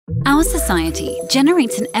Our society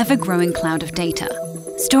generates an ever-growing cloud of data.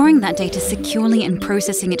 Storing that data securely and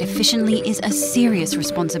processing it efficiently is a serious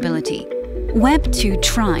responsibility. Web 2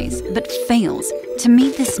 tries, but fails, to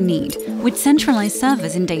meet this need with centralized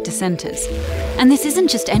servers in data centers. And this isn't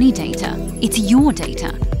just any data, it's your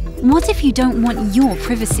data. What if you don't want your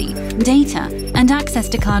privacy, data, and access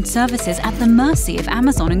to cloud services at the mercy of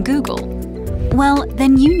Amazon and Google? Well,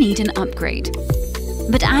 then you need an upgrade.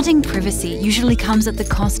 But adding privacy usually comes at the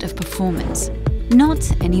cost of performance.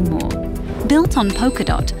 Not anymore. Built on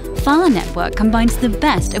Polkadot, Phala Network combines the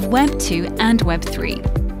best of Web 2 and Web 3.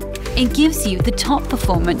 It gives you the top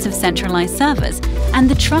performance of centralized servers and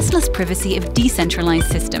the trustless privacy of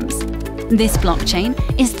decentralized systems. This blockchain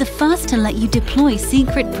is the first to let you deploy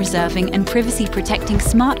secret-preserving and privacy-protecting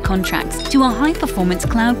smart contracts to a high-performance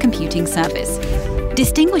cloud computing service.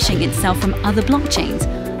 Distinguishing itself from other blockchains,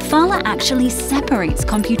 Phala actually separates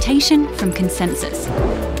computation from consensus.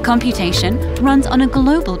 Computation runs on a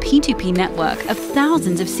global P2P network of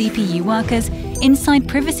thousands of CPU workers inside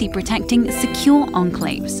privacy-protecting secure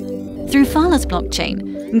enclaves. Through Phala's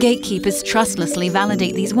blockchain, gatekeepers trustlessly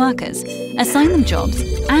validate these workers, assign them jobs,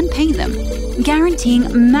 and pay them,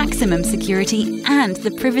 guaranteeing maximum security and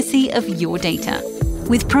the privacy of your data.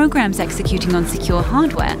 With programs executing on secure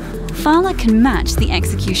hardware, Phala can match the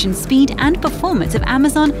execution speed and performance of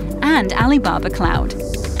Amazon and Alibaba Cloud.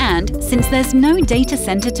 And since there's no data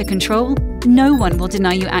center to control, no one will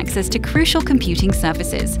deny you access to crucial computing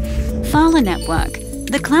services. Phala Network,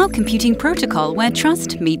 the cloud computing protocol where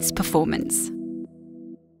trust meets performance.